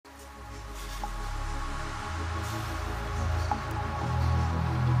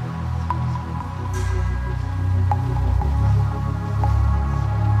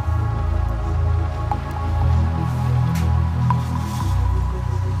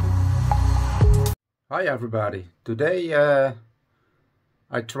Hi everybody. Today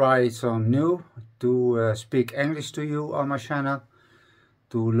I try some new to speak English to you on my channel,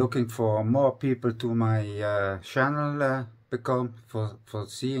 to looking for more people to my channel become for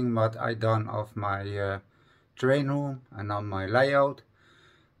seeing what I done of my train room and on my layout.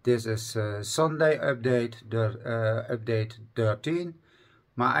 This is Sunday update, update 13.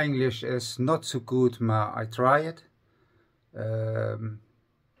 My English is not so good, but I try it.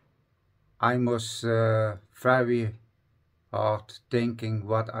 I was very hard thinking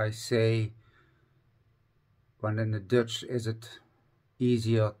what I say, when in the Dutch is it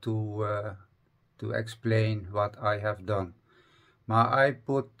easier to explain what I have done. Maar I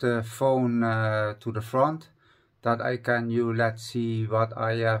put the phone to the front that I can let's see what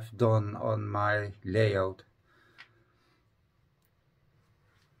I have done on my layout.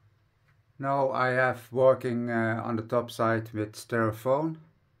 Now I have working on the top side with Styrofoam.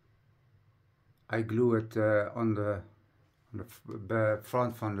 I glue it on the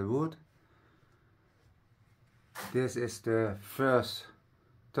front from the wood. This is the first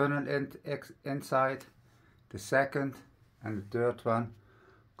tunnel inside. The second and the third one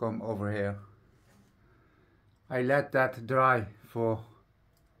come over here. I let that dry for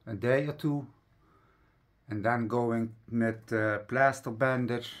a day or two, and then going with plaster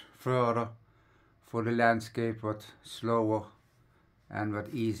bandage further for the landscape, what slower and what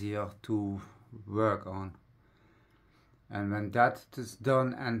easier to work on. And when that is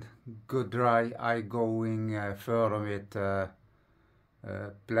done and good dry, I going further with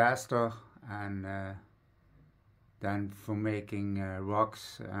plaster, and then for making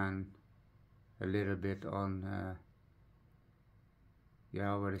rocks and a little bit on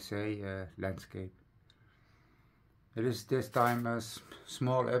landscape. It is this time a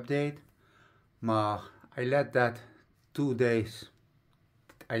small update, but I let that 2 days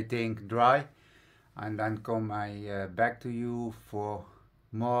I think dry, and then come I back to you for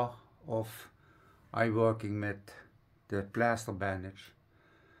more of I working with the plaster bandage.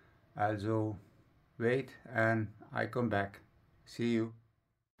 Also wait and I come back. See you.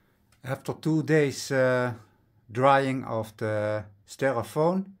 After 2 days drying of the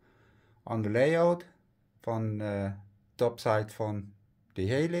Styrofoam on the layout from the top side from the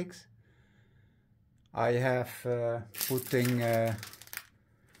helix, I have putting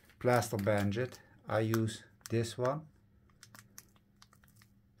plaster bandage. I use this one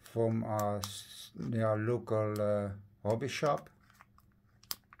from our local hobby shop.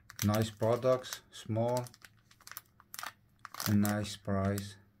 Nice products, small, a nice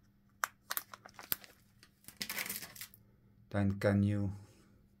price. Then can you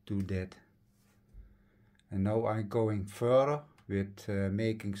do that? And now I'm going further with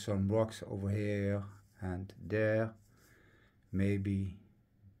making some rocks over here and there, maybe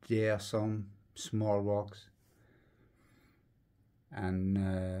there some small rocks, and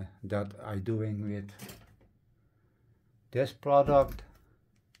that I doing with this product,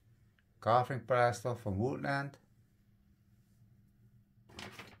 carving plaster from Woodland,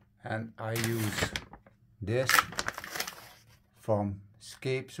 and I use this from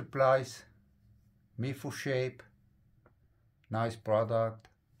Scape Supplies, me for shape, nice product,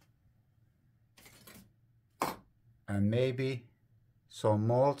 and maybe some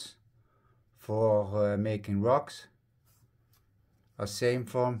molds for making rocks, same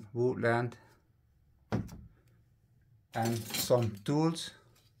from Woodland, and some tools,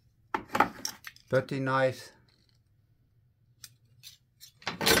 putty knives,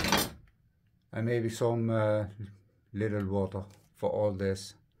 and maybe some little water for all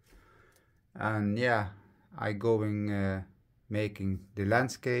this. And yeah, I going making the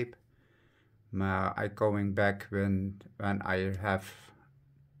landscape. I going back when I have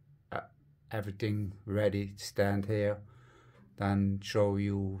everything ready to stand here, then show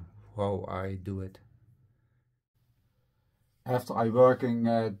you how I do it. After I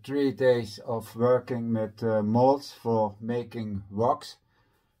working 3 days of working with molds for making rocks,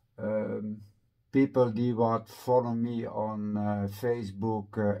 people die what follow me on Facebook,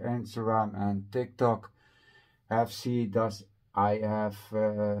 Instagram and TikTok have seen that I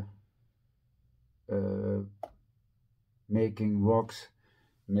have making rocks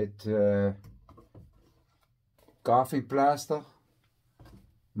with carving plaster,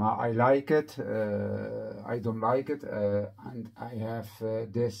 but I like it, I don't like it, and I have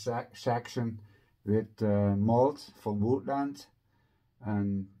this section with molds from Woodland,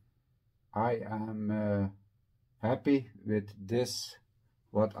 and I am happy with this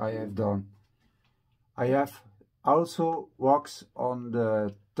what I have done. I have also rocks on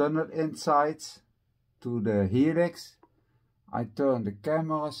the tunnel insides to the helix. I turn the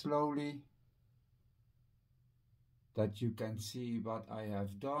camera slowly that you can see what I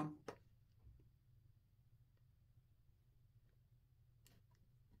have done.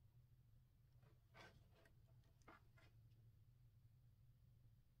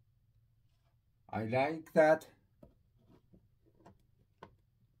 I like that,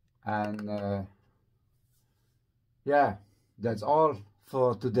 and yeah, that's all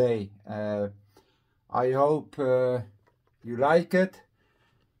for today. I hope you like it,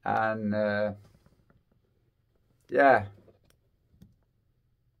 and yeah,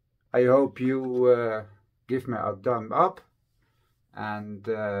 I hope you give me a thumb up, and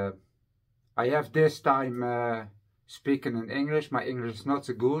I have this time speaking in English. My English is not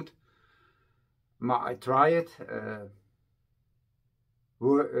so good, but I try it.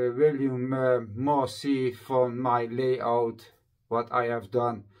 Will you more see from my layout what I have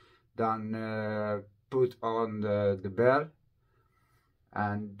done than put on the bell,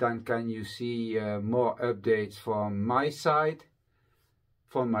 and then can you see more updates from my side,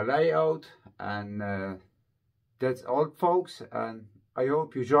 from my layout, and that's all folks, and I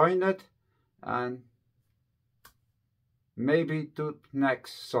hope you join it, and maybe to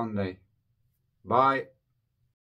next Sunday. Bye.